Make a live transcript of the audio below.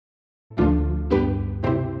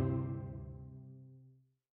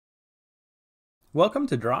Welcome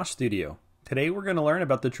to Drawsh Studio. Today we're going to learn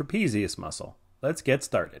about the trapezius muscle. Let's get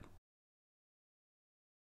started.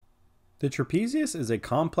 The trapezius is a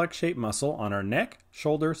complex shaped muscle on our neck,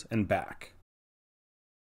 shoulders, and back.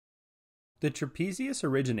 The trapezius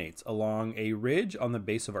originates along a ridge on the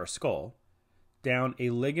base of our skull, down a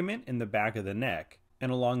ligament in the back of the neck,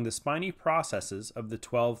 and along the spiny processes of the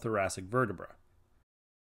 12 thoracic vertebrae.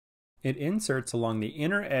 It inserts along the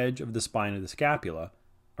inner edge of the spine of the scapula,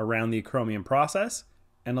 around the acromion process,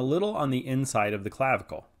 and a little on the inside of the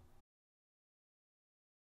clavicle.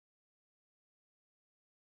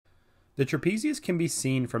 The trapezius can be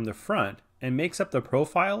seen from the front and makes up the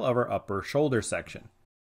profile of our upper shoulder section.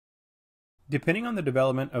 Depending on the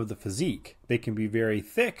development of the physique, they can be very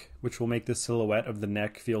thick, which will make the silhouette of the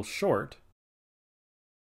neck feel short,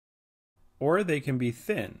 or they can be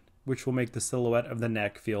thin, which will make the silhouette of the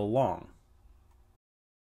neck feel long.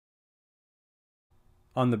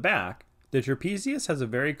 On the back, the trapezius has a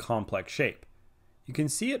very complex shape. You can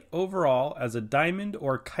see it overall as a diamond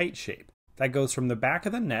or kite shape that goes from the back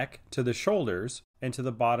of the neck to the shoulders and to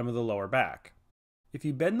the bottom of the lower back. If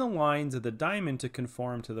you bend the lines of the diamond to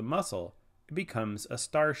conform to the muscle, it becomes a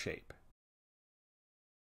star shape.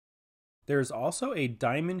 There is also a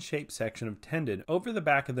diamond-shaped section of tendon over the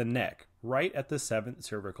back of the neck, right at the 7th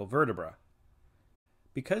cervical vertebra.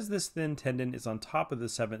 Because this thin tendon is on top of the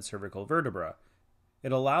 7th cervical vertebra,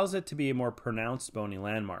 it allows it to be a more pronounced bony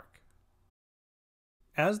landmark.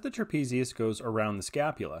 As the trapezius goes around the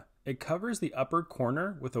scapula, it covers the upper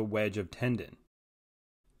corner with a wedge of tendon.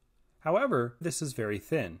 However, this is very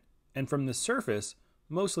thin, and from the surface,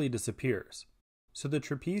 mostly disappears. So the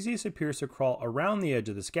trapezius appears to crawl around the edge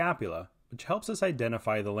of the scapula, which helps us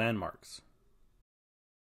identify the landmarks.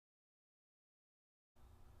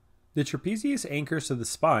 The trapezius anchors to the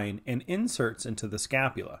spine and inserts into the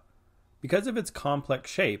scapula. Because of its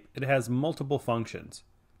complex shape, it has multiple functions.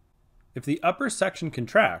 If the upper section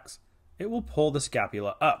contracts, it will pull the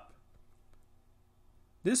scapula up.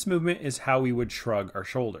 This movement is how we would shrug our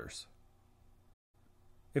shoulders.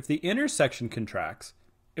 If the inner section contracts,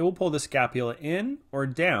 it will pull the scapula in or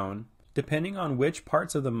down, depending on which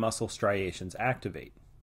parts of the muscle striations activate.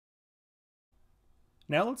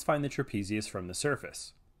 Now let's find the trapezius from the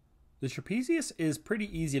surface. The trapezius is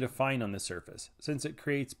pretty easy to find on the surface, since it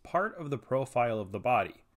creates part of the profile of the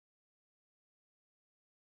body.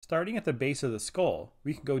 Starting at the base of the skull,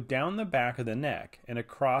 we can go down the back of the neck and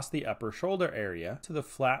across the upper shoulder area to the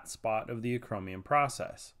flat spot of the acromion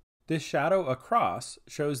process. This shadow across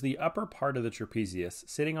shows the upper part of the trapezius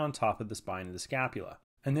sitting on top of the spine of the scapula,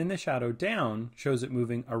 and then the shadow down shows it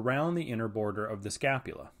moving around the inner border of the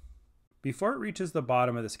scapula. Before it reaches the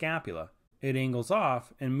bottom of the scapula, it angles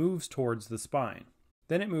off and moves towards the spine.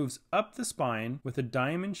 Then it moves up the spine with a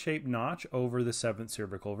diamond-shaped notch over the 7th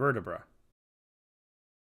cervical vertebra.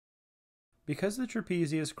 Because the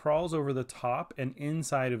trapezius crawls over the top and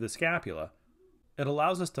inside of the scapula, it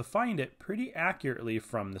allows us to find it pretty accurately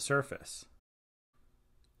from the surface.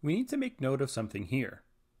 We need to make note of something here.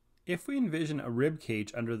 If we envision a rib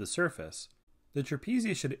cage under the surface, the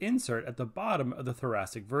trapezius should insert at the bottom of the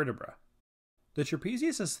thoracic vertebra. The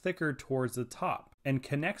trapezius is thicker towards the top and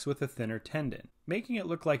connects with a thinner tendon, making it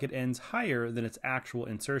look like it ends higher than its actual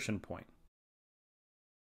insertion point.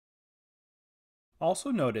 Also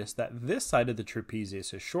notice that this side of the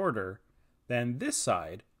trapezius is shorter than this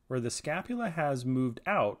side, where the scapula has moved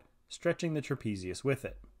out, stretching the trapezius with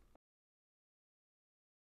it.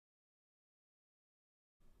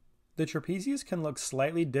 The trapezius can look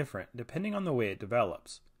slightly different depending on the way it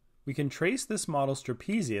develops. We can trace this model's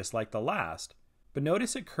trapezius like the last, but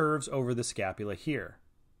notice it curves over the scapula here.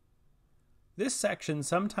 This section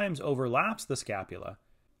sometimes overlaps the scapula,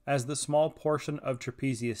 as the small portion of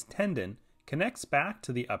trapezius tendon connects back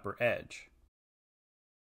to the upper edge.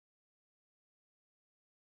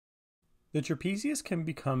 The trapezius can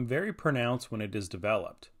become very pronounced when it is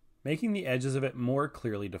developed, making the edges of it more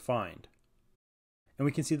clearly defined. And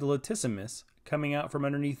we can see the latissimus coming out from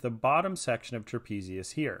underneath the bottom section of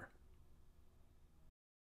trapezius here.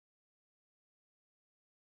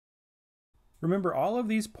 Remember all of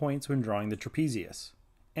these points when drawing the trapezius.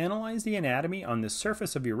 Analyze the anatomy on the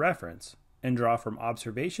surface of your reference, and draw from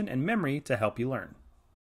observation and memory to help you learn.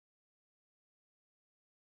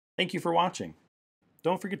 Thank you for watching.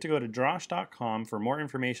 Don't forget to go to drawsh.com for more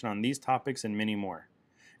information on these topics and many more.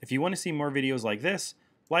 If you want to see more videos like this,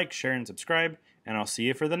 like, share, and subscribe, and I'll see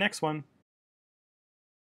you for the next one.